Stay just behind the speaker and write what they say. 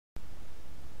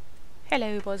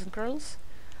Hello boys and girls,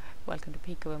 welcome to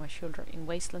Peek Over My Shoulder in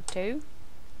Wasteland 2.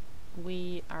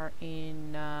 We are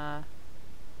in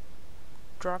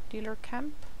drug dealer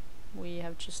camp. We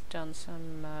have just done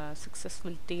some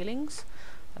successful dealings.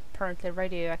 Apparently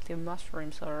radioactive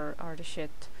mushrooms are the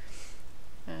shit.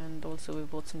 And also we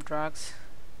bought some drugs.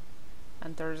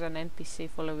 And there's an NPC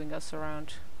following us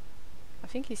around. I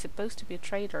think he's supposed to be a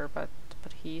trader, but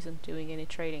he isn't doing any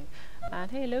trading.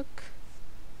 And hey look!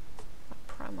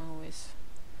 Promo is...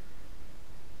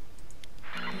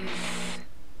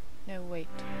 No, wait.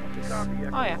 What is... Copy,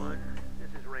 Echo oh, yeah. 1.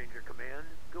 This is Ranger Command.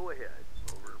 Go ahead.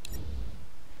 Over.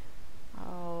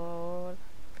 Oh,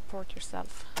 report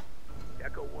yourself.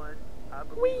 Echo 1, I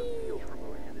believe a field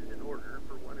promotion is in order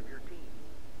for one of your team.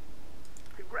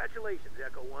 Congratulations,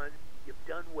 Echo 1. You've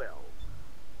done well.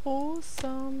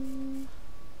 Awesome.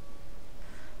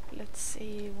 Let's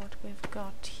see what we've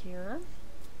got here.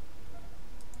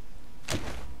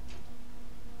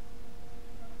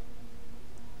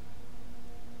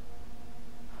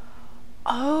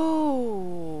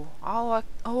 Oh,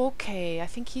 okay. I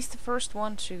think he's the first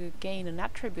one to gain an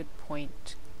attribute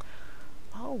point.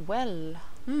 Oh, well.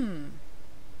 Oh,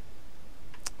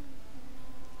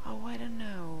 I don't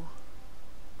know.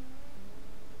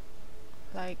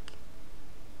 Like,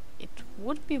 it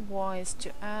would be wise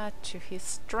to add to his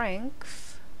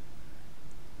strength,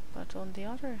 but on the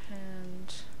other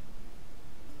hand...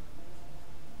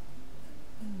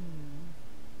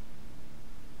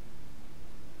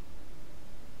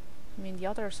 I mean, the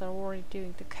others are already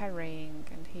doing the carrying,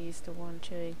 and he's the one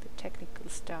doing the technical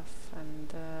stuff,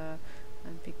 and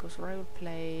because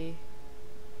roleplay,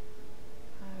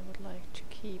 I would like to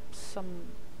keep some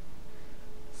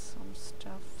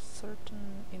stuff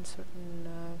in certain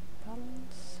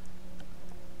balance.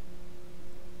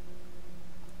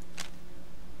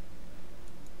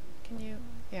 Can you?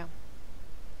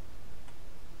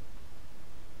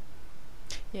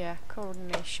 Yeah,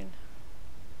 coordination.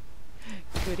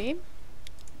 Goodie.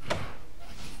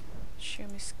 Show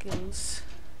me skills.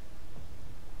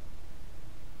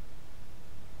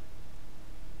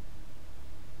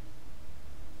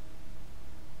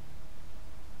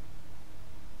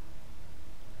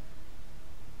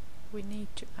 We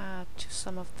need to add to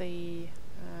some of the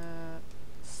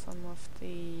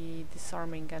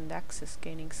disarming and access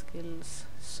gaining skills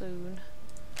soon.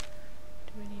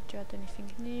 Do we need to add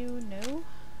anything new? No.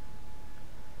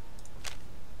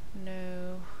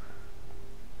 No.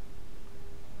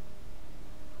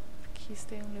 He's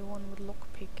the only one with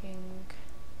lockpicking.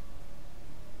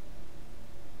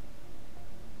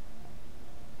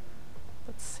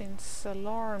 But since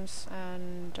alarms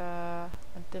and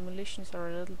demolitions are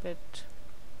a little bit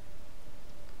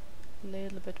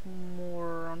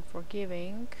more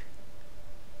unforgiving.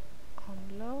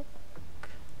 Unlock.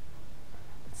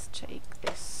 Let's take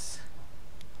this.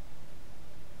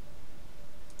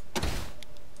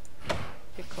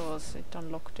 Because it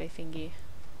unlocked a thingy.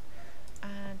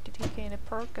 And did he gain a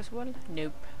perk as well?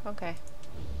 Nope. Okay.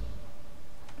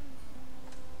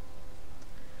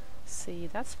 See,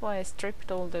 that's why I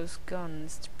stripped all those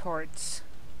guns to parts.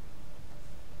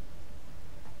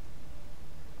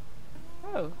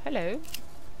 Oh, hello.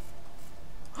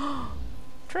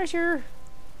 Treasure!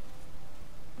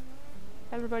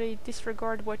 Everybody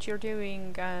disregard what you're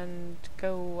doing and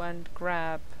go and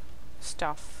grab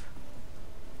stuff.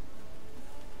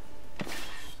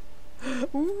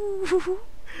 Ooh.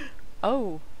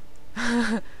 Oh.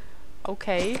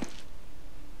 Okay.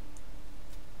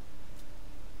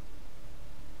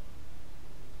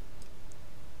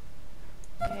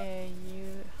 Okay,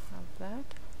 you have that.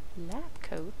 Lab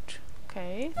coat.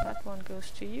 Okay, that one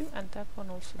goes to you, and that one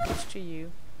also goes to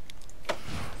you.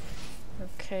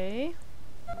 Okay.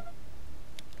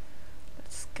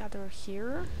 Let's gather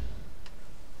here.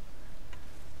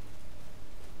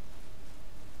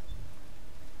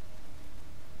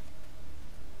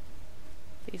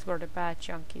 These were the bad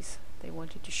junkies. They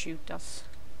wanted to shoot us.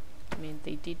 I mean,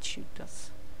 they did shoot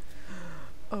us.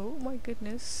 Oh my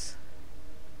goodness.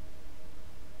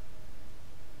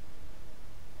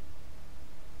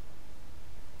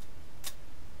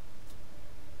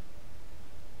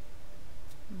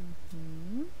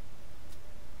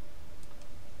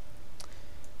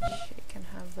 She can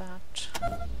have that.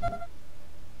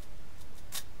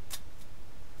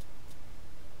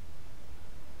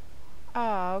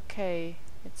 Ah, okay.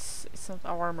 It's not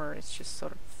armor, it's just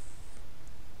sort of...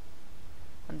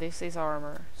 And this is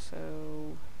armor,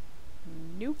 so...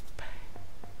 Nope.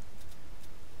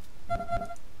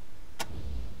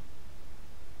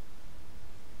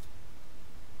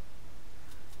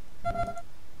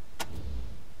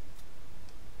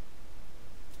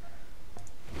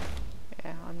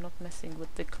 messing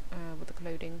with the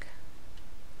clothing.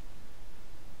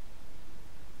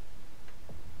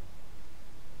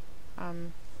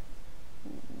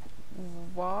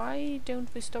 Why don't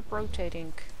we stop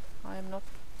rotating? I am not.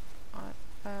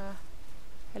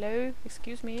 Hello,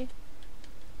 excuse me.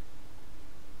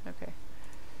 Okay.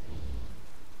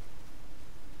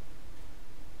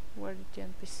 Where did the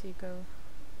NPC go?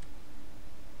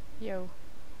 Yo.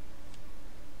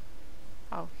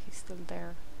 Oh, he's still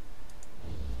there.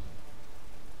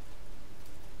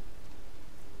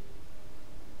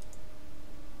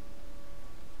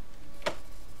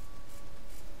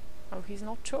 Oh, he's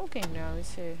not talking now,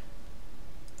 is he?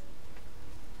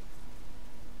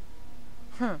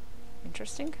 Huh.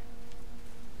 Interesting.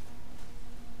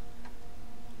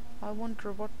 I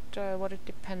wonder what it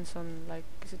depends on. Like,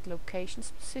 is it location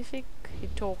specific? He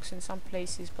talks in some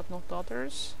places but not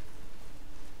others.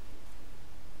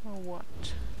 Or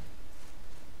what?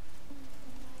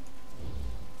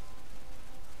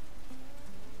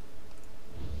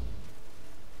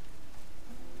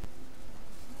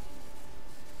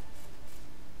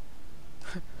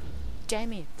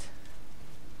 Damn it!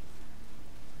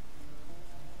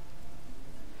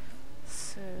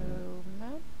 So,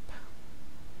 map.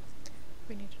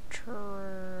 We need to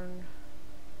turn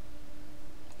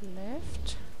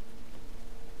left.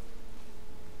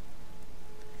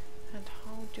 And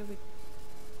how do we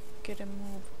get a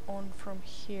move on from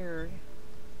here?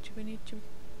 Do we need to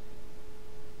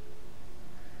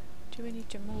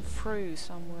move through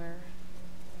somewhere?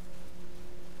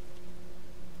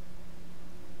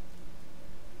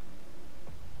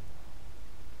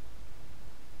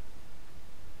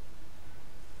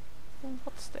 And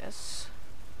what's this?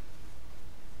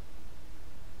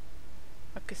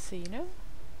 A casino?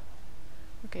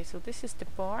 Okay, so this is the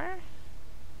bar.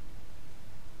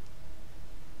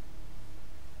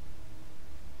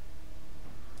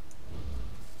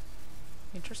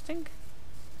 Interesting.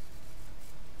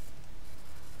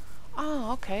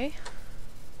 Ah, okay.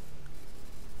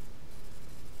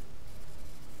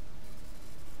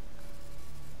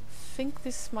 Think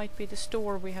this might be the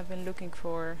store we have been looking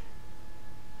for.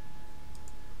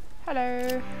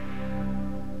 Hello.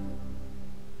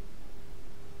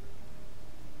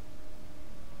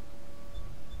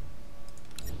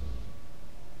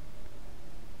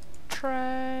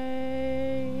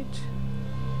 Trade.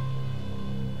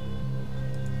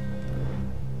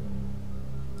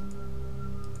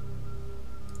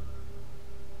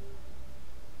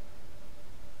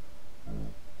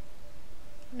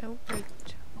 No,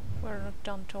 wait. We're not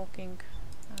done talking,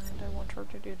 and I want her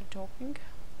to do the talking.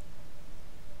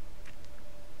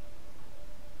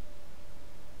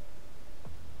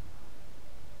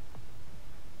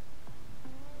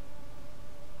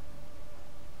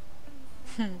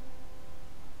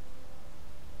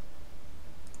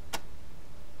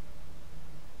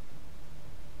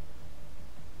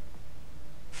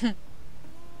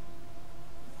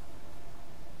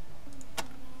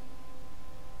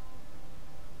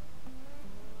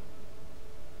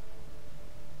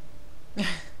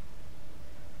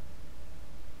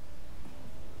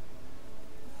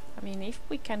 I mean, if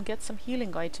we can get some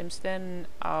healing items, then...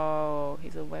 Oh,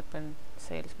 he's a weapon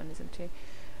salesman, isn't he?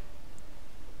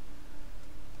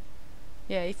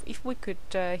 Yeah, if we could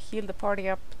heal the party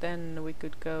up, then we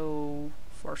could go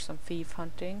for some thief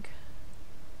hunting.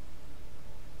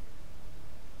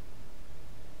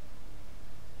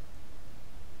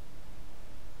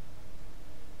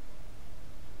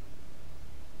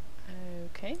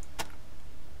 Okay.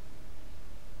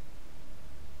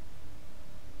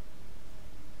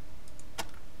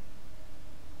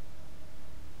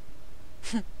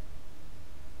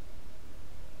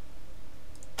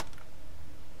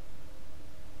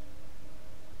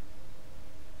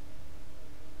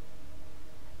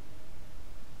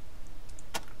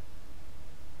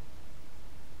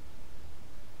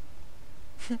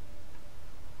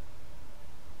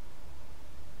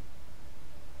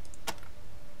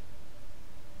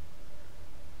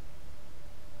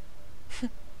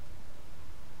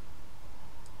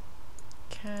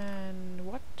 Can...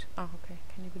 what? Oh, okay.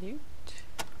 Can you believe it?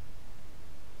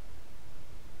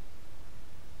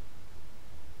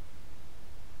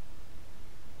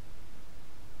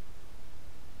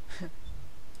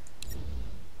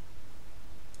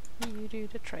 You do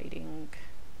the trading.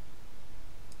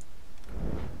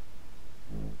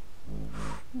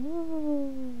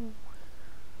 Ooh.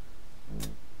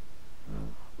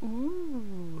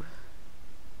 Ooh.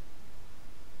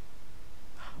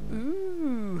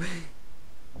 Ooh.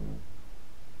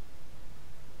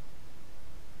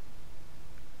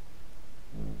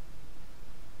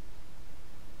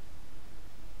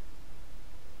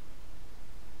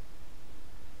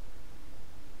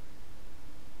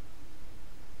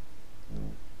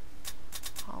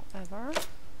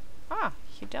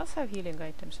 does have healing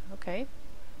items. Okay.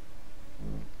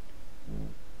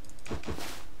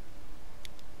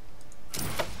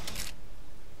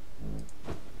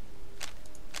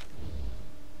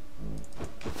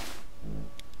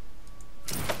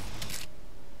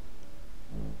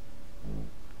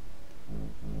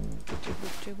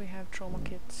 Do we have trauma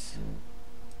kits?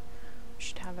 We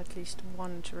should have at least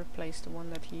one to replace the one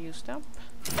that he used up.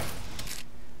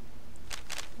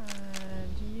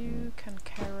 And you can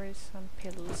carry some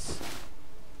pills.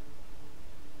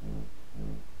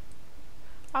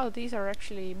 Oh, these are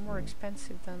actually more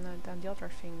expensive than the other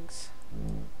things.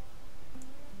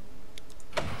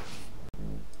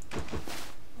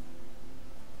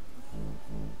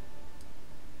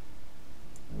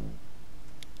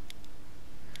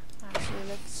 Actually,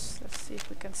 let's see if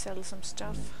we can sell some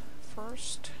stuff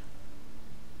first.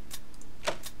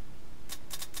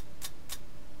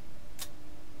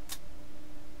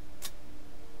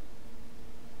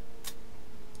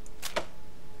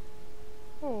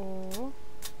 Oh.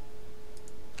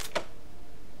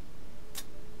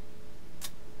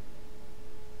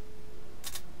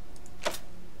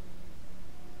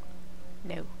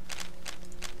 No.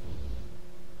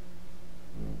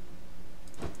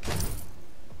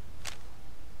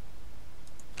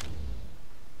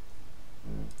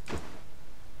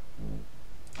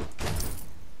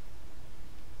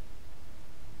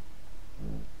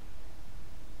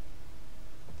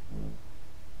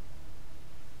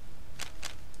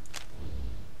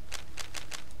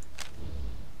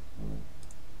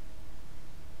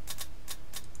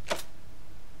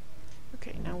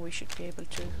 Okay, now we should be able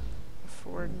to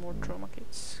afford more trauma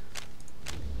kits.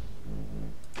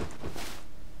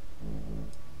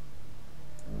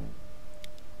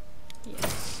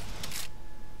 Yes.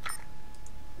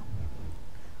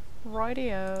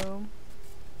 Rightio.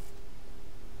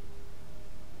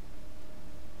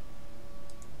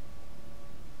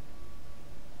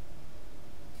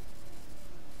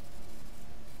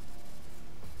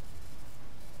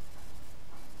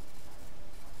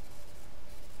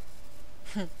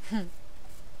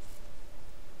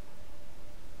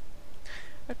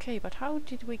 Okay, but how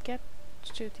did we get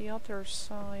to the other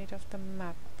side of the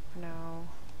map now?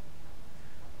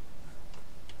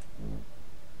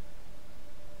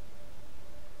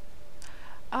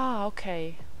 Ah,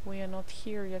 okay. We are not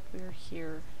here yet, we are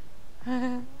here.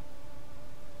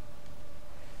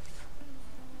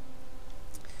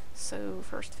 So,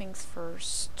 first things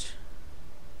first.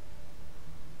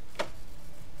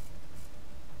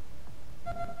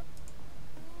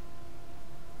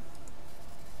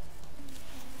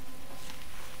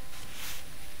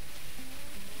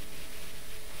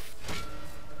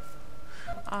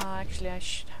 Actually, I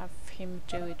should have him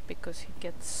do it because he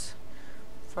gets...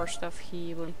 First off,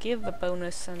 he will give a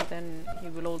bonus and then he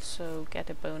will also get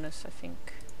a bonus, I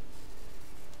think.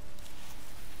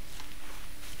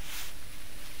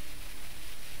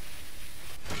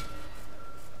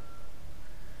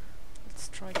 Let's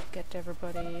try to get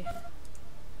everybody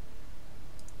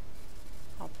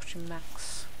up to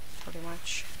max, pretty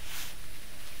much.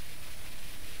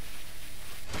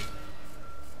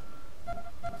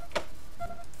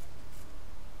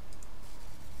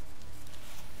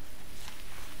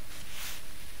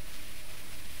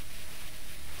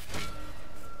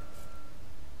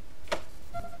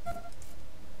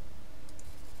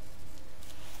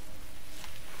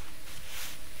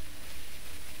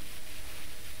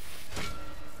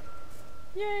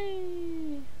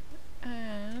 Yay!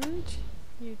 And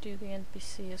you do the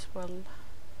NPC as well.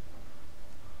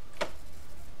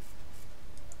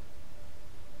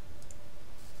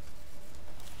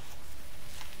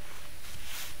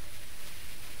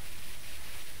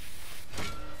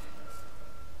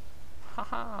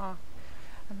 Haha!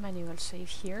 A manual save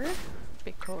here,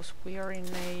 because we are in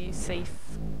a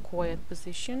safe, quiet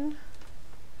position.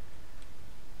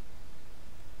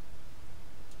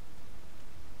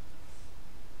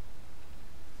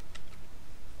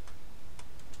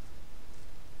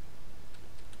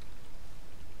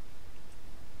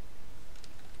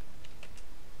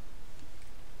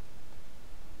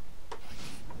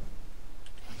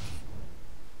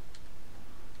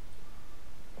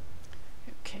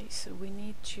 Okay, so we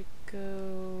need to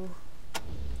go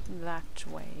that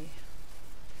way.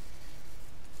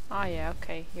 Ah yeah,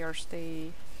 okay, here's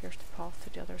the path to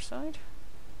the other side.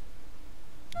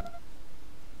 And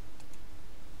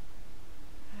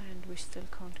we still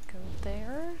can't go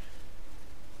there.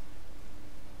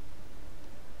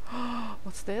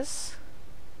 What's this?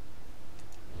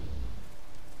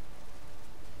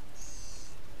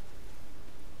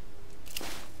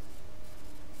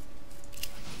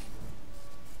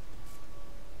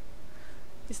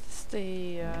 Is this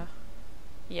the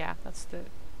yeah, that's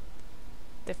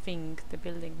the thing, the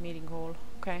building meeting hall.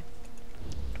 Okay,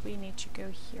 we need to go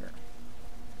here.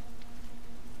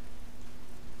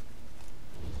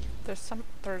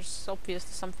 There's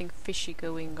obviously something fishy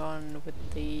going on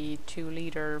with the two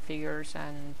leader figures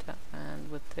and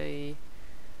with the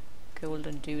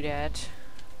golden doodad.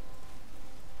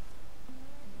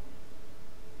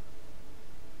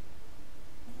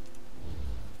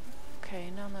 Okay,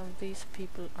 none of these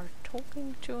people are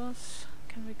talking to us.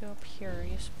 Can we go up here?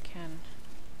 Yes, we can.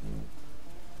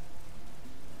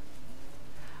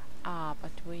 Ah,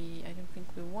 but I don't think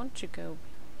we want to go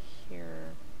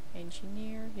here.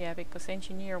 Engineer? Yeah, because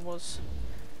engineer was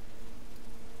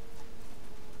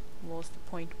the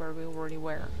point where we already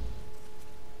were.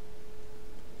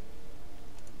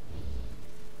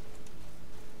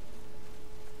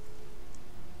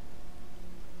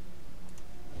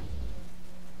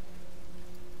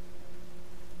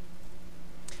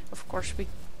 Of course, we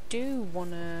do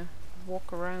wanna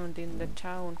walk around in the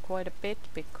town quite a bit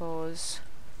because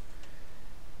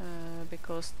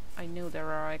I know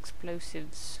there are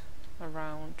explosives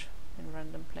around in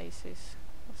random places.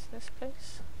 What's this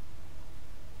place?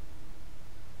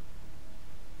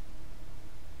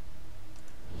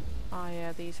 Ah,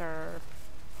 yeah, these are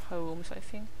homes, I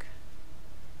think.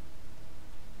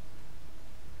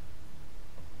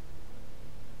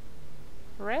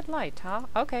 Red light, huh?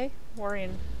 Okay, we're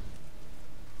in.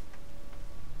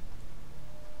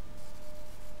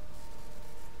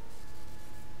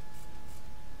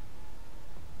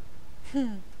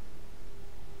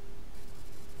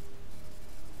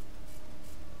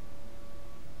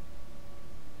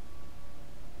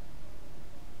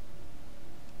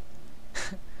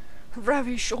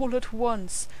 Ravish all at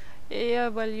once. Yeah,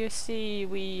 well, you see,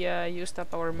 we used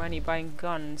up our money buying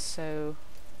guns, so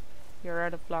you're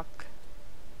out of luck.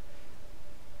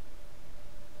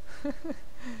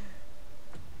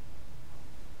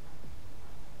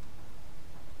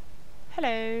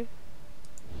 Hello.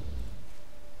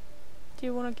 Do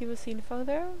you want to give us info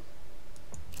there?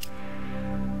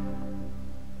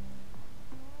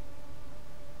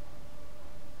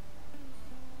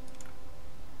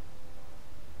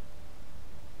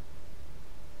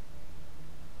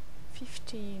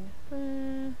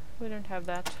 We don't have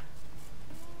that.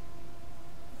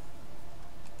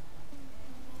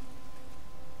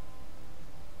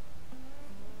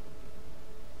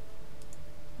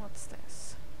 What's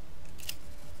this?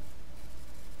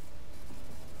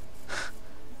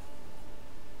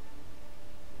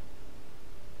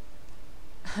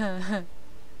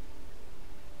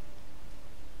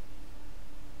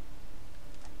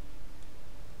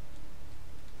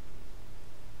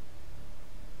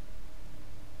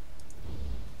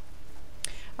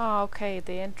 Ah, okay,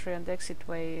 the entry and exit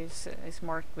way is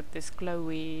marked with this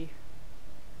glowy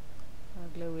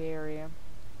area.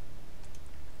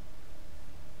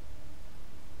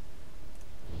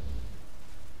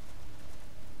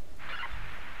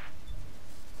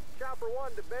 Chopper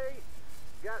 1 to base.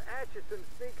 Got Atchison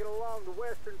sneaking along the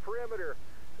western perimeter.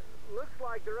 Looks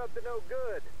like they're up to no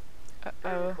good.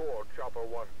 Uh-oh. 4, Chopper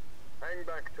 1. Hang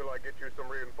back till I get you some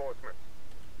reinforcements.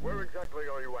 Where exactly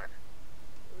are you at?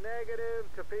 Negative,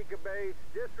 Topeka base.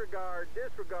 Disregard.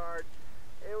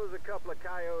 It was a couple of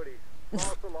coyotes.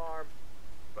 False alarm.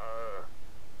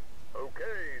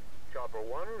 Okay, Chopper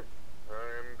 1.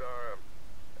 And,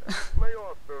 lay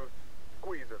off those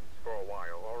squeezins for a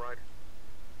while, alright?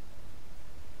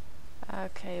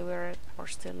 Okay, we're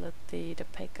still at the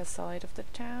Topeka side of the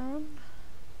town.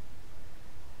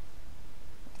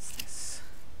 What's this?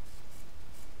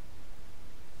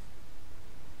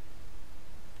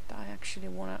 I actually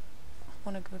wanna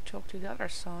go talk to the other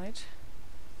side.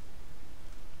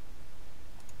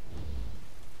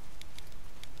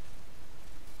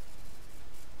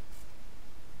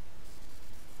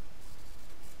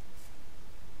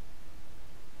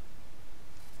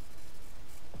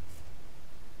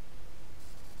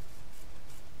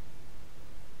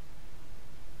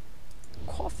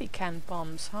 Coffee can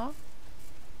bombs, huh?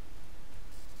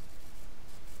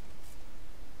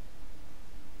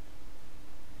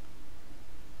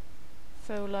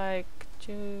 So, like,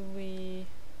 do we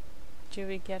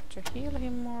get to heal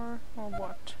him or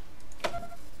what?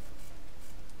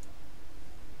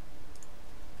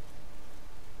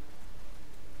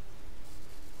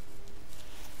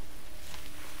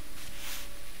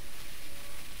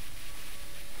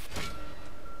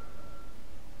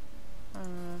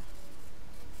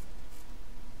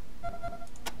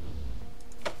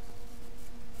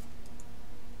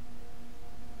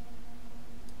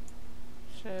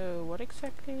 So what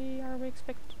exactly are we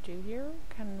expected to do here?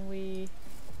 Can we...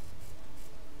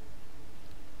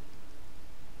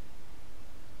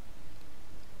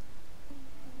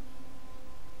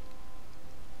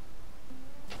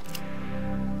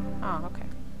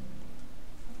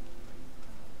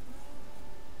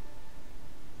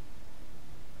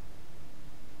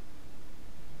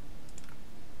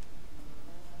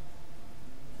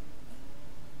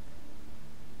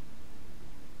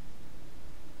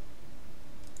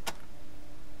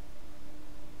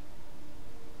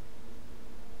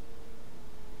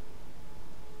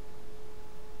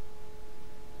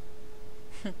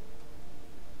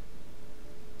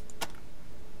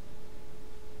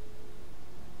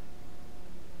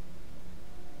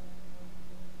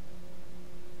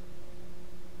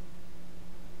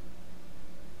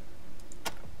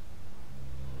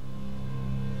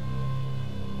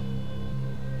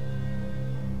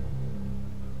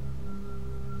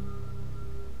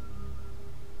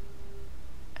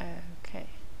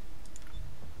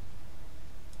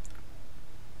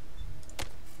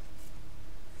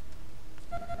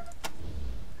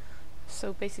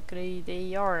 So basically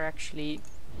they are actually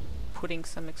putting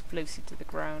some explosive to the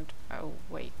ground. Oh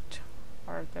wait,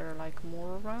 are there like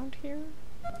more around here?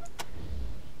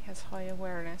 He has high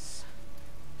awareness.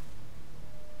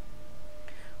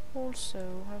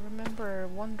 Also, I remember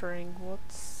wondering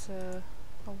what's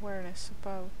awareness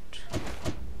about.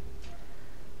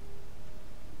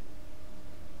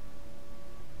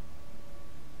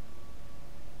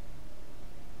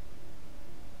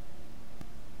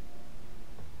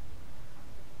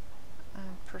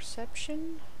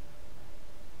 Perception.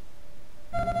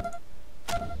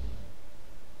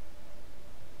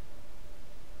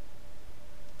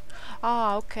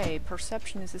 Ah, okay,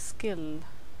 perception is a skill.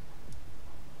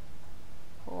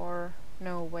 Or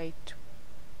no, wait.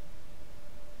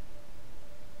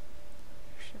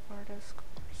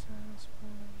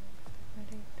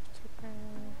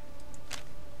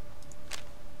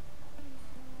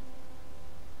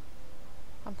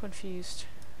 I'm confused.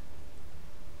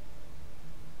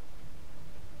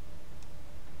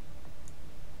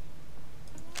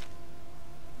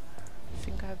 I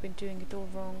think I've been doing it all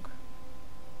wrong.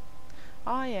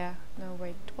 Ah yeah, no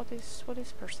wait, what is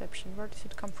perception? Where does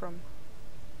it come from?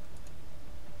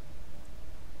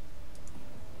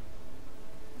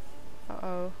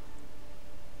 Uh-oh.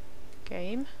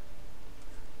 Game.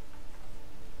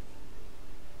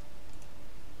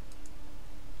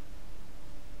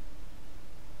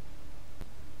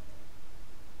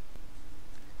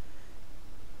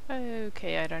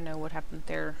 Okay, I don't know what happened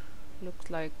there. Looked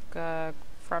like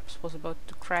Fraps was about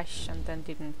to crash and then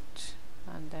didn't,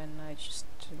 and then I just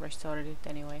restarted it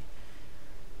anyway.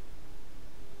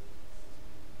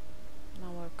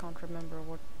 Now I can't remember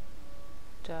what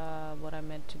I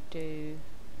meant to do.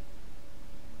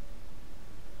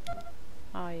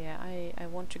 Oh yeah, I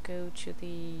want to go to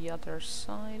the other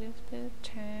side of the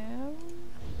town,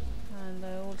 and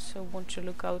I also want to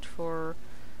look out for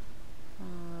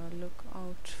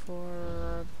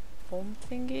bomb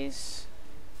thingies,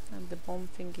 and the bomb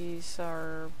thingies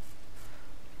are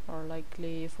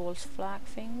likely false flag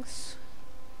things,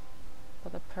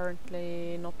 but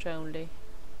apparently not only.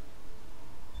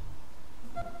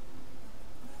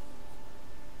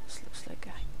 This looks like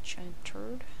a giant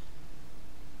turd.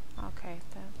 Okay,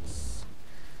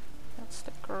 that's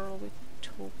the girl we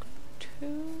talked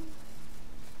to.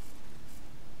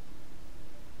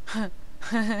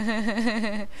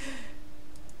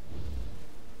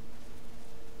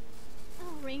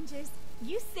 Oh, Rangers,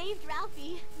 you saved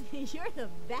Ralphie. You're the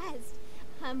best.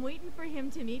 I'm waiting for him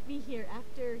to meet me here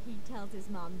after he tells his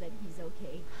mom that he's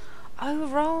okay. Oh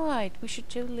right, we should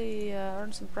totally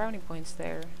earn some brownie points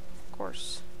there, of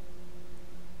course.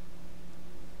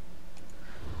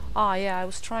 Ah yeah, I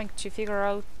was trying to figure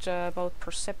out about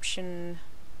perception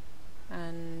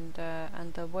and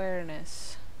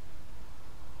awareness.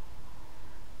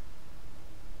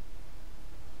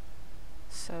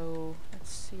 So let's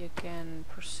see again.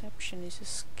 Perception is a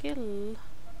skill.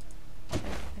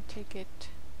 I take it.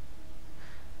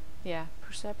 Yeah,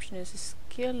 perception is a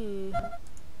skill,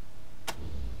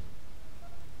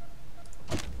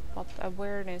 but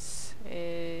awareness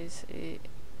is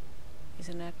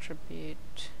an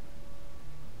attribute.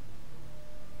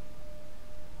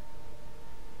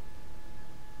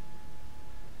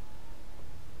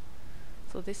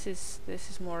 So this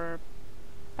is more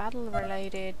battle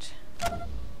related,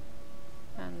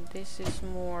 and this is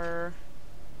more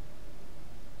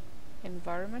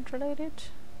environment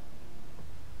related.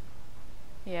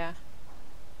 Yeah.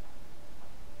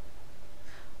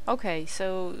 Okay,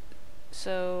 so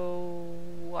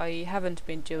I haven't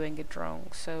been doing it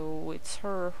wrong. So it's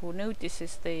her who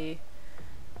notices the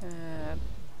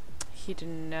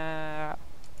hidden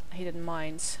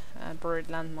mines, buried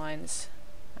landmines,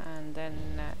 and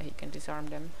then he can disarm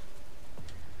them.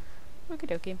 Okie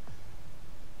dokie.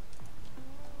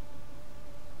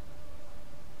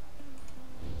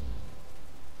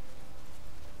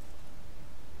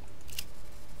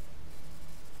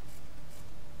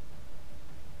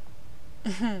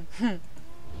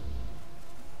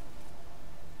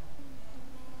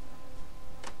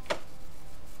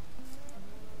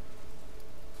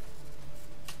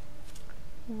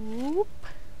 Whoop.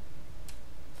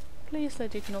 Please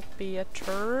let it not be a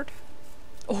turd.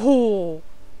 Oh!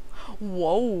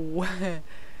 Whoa!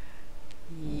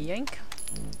 Yank.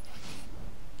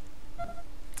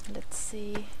 Let's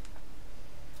see.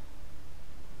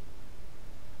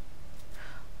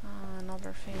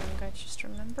 Another thing I just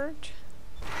remembered.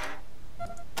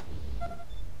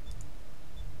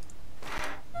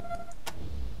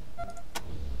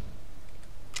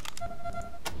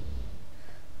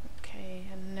 Okay,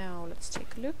 and now let's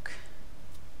take a look.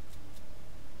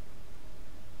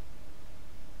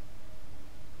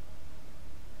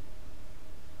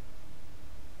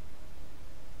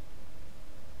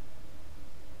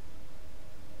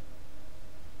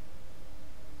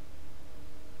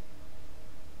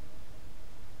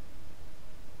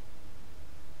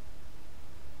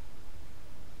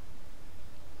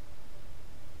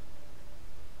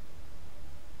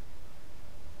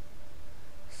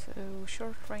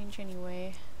 short range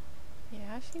anyway.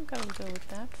 Yeah, I think I'll go with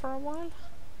that for a while.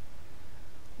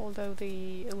 Although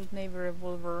the old Navy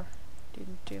revolver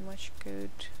didn't do much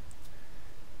good.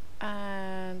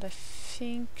 And I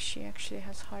think she actually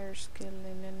has higher skill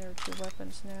in energy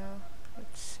weapons now.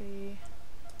 Let's see.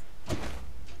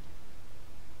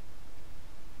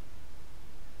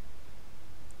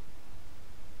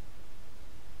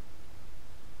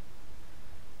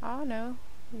 Ah no,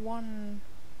 1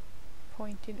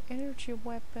 point in energy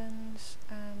weapons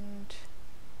and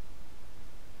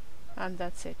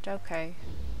that's it. Okay.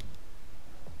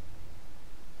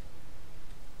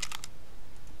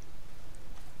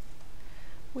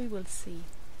 We will see.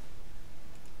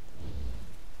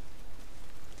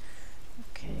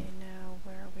 Okay, now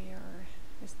where we are.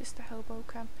 Is this the hobo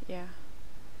camp? Yeah.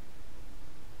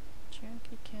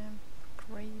 Junkie camp,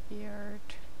 graveyard.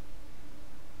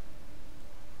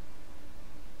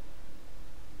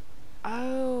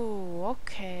 Oh,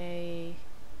 okay.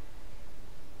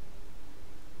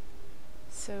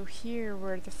 So here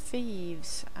were the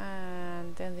thieves,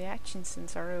 and then the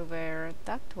Atchinsons are over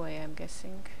that way, I'm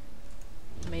guessing.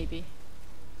 Maybe.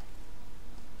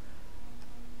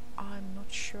 I'm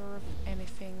not sure of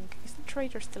anything. Is the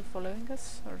trader still following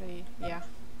us? Or the... yeah.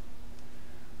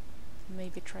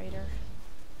 Maybe trader.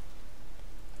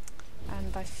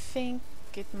 And I think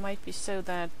it might be so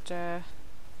that...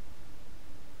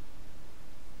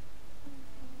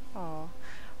 oh,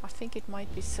 I think it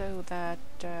might be so that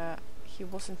he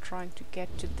wasn't trying to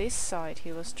get to this side,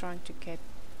 he was trying to get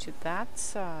to that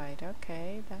side.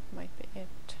 Okay, that might be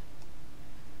it.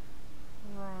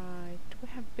 Right, we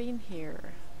have been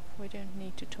here. We don't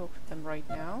need to talk to them right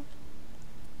now.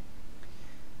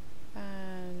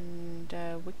 And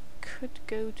we could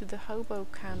go to the hobo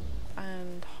camp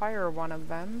and hire one of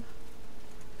them.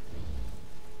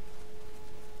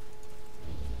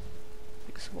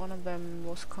 Because one of them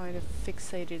was kind of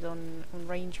fixated on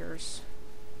rangers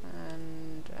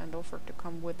and offered to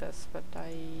come with us, but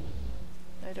I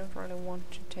don't really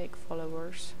want to take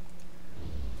followers.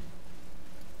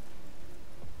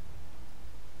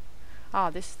 Ah,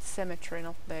 this is the cemetery,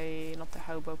 not the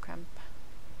hobo camp.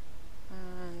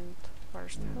 And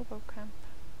where's the hobo camp?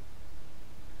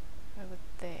 Over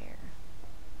there.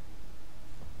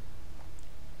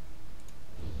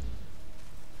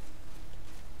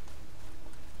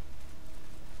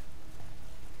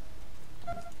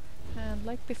 And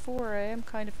like before, I am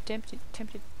kind of tempted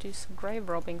to do some grave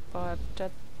robbing, but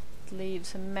that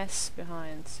leaves a mess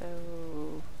behind,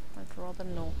 so I'd rather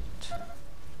not.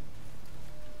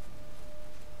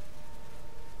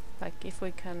 Like if we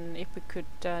could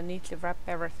neatly wrap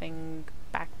everything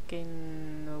back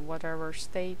in whatever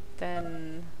state,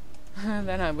 then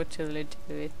then I would totally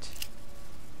do it.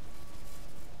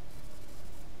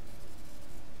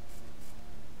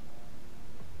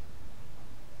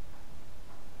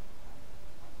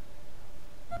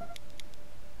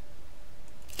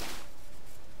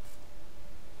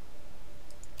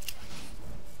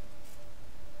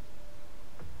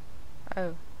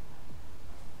 Oh.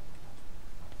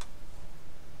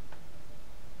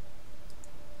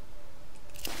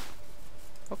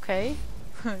 Okay,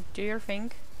 do your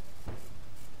thing.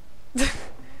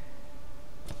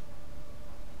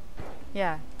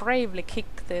 Yeah, bravely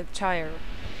kick the chair.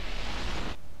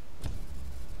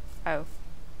 Oh.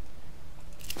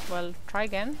 Well, try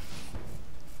again.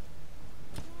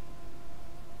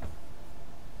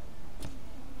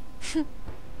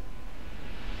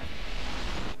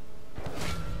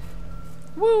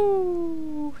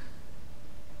 Woo!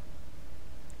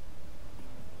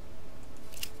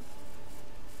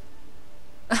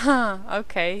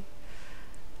 Okay.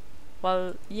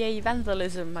 Well, yay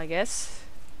vandalism, I guess.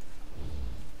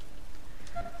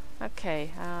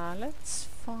 Okay, let's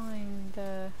find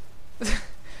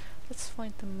let's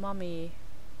find the mummy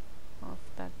of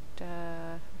that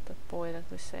boy that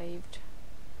we saved.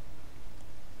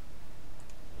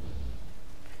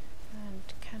 And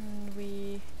can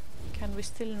we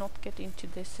still not get into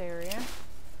this area?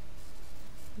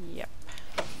 Yep.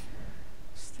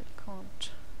 Still can't.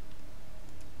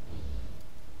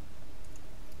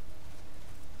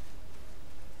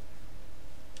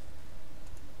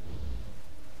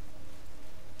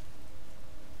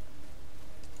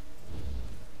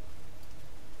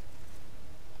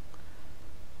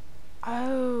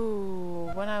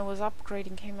 Oh, when I was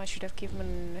upgrading him, I should have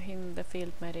given him the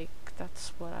field medic.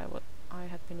 That's what I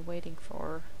had been waiting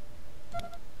for.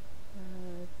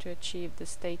 To achieve the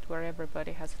state where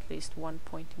everybody has at least 1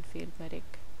 point in field medic.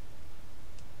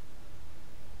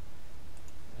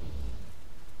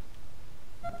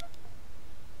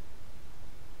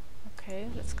 Okay,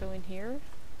 let's go in here.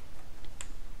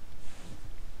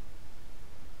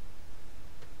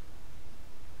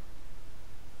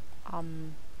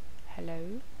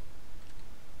 Hello?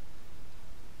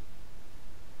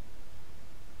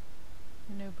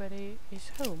 Nobody is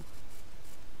home.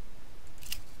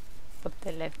 But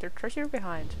they left their treasure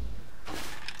behind.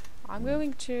 I'm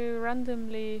going to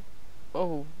randomly...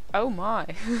 Oh my!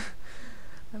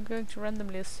 I'm going to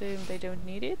randomly assume they don't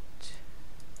need it.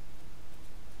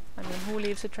 I mean, who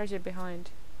leaves a treasure behind?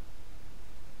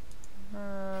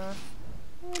 On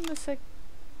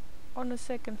a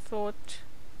second thought,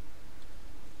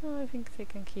 I think they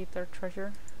can keep their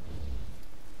treasure.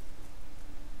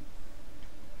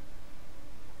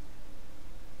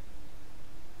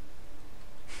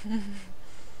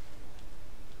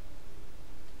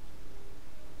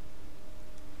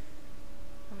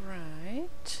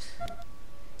 Right.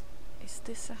 Is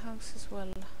this a house as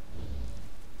well?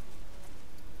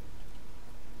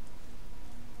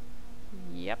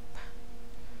 Yep.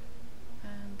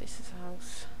 And this is a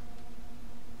house.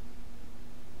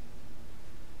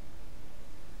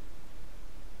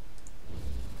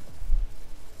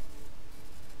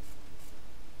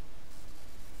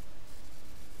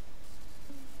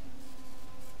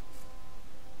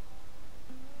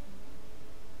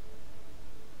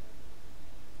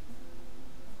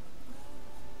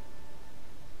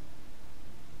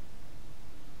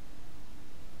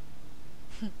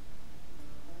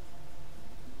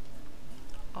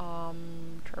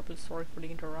 Terribly sorry for the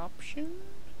interruption.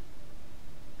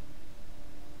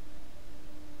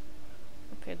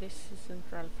 Okay, this isn't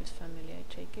Ralphie's family, I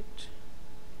take it.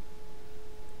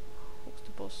 Who's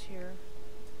the boss here?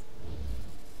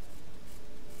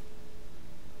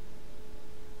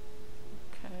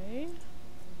 Okay.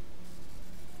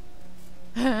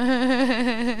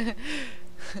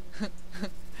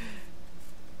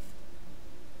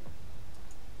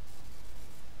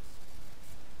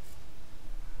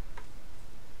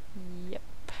 Yep.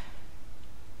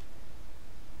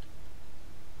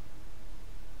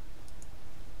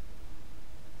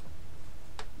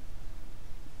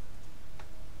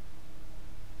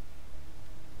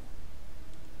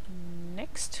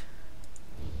 Next.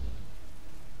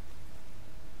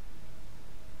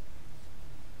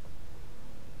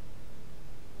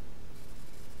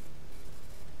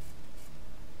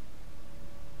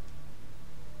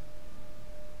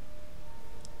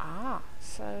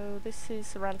 So this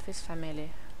is Ralphie's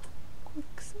family.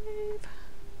 Quick save.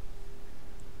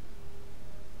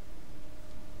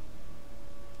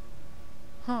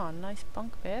 Huh, nice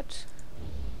bunk bed.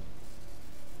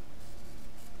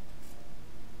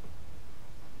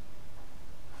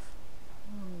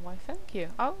 Why thank you.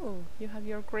 Oh, you have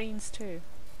your greens too.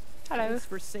 Hello. Thanks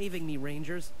for saving me,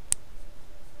 Rangers.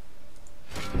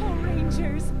 Oh,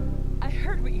 Rangers! I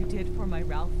heard what you did for my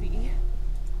Ralphie.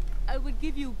 I would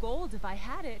give you gold if I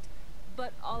had it,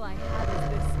 but all I have is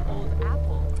this old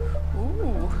apple.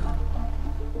 Ooh.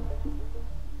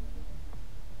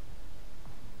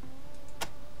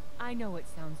 I know it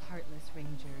sounds heartless,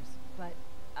 Rangers, but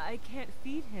I can't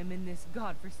feed him in this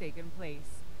godforsaken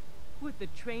place. With the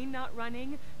train not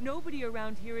running, nobody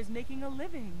around here is making a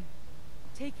living.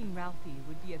 Taking Ralphie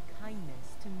would be a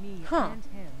kindness to me and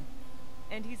him.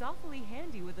 And he's awfully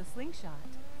handy with a slingshot.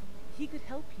 He could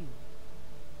help you.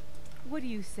 What do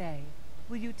you say?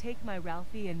 Will you take my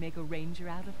Ralphie and make a ranger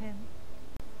out of him?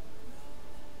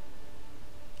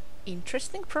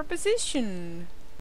 Interesting proposition.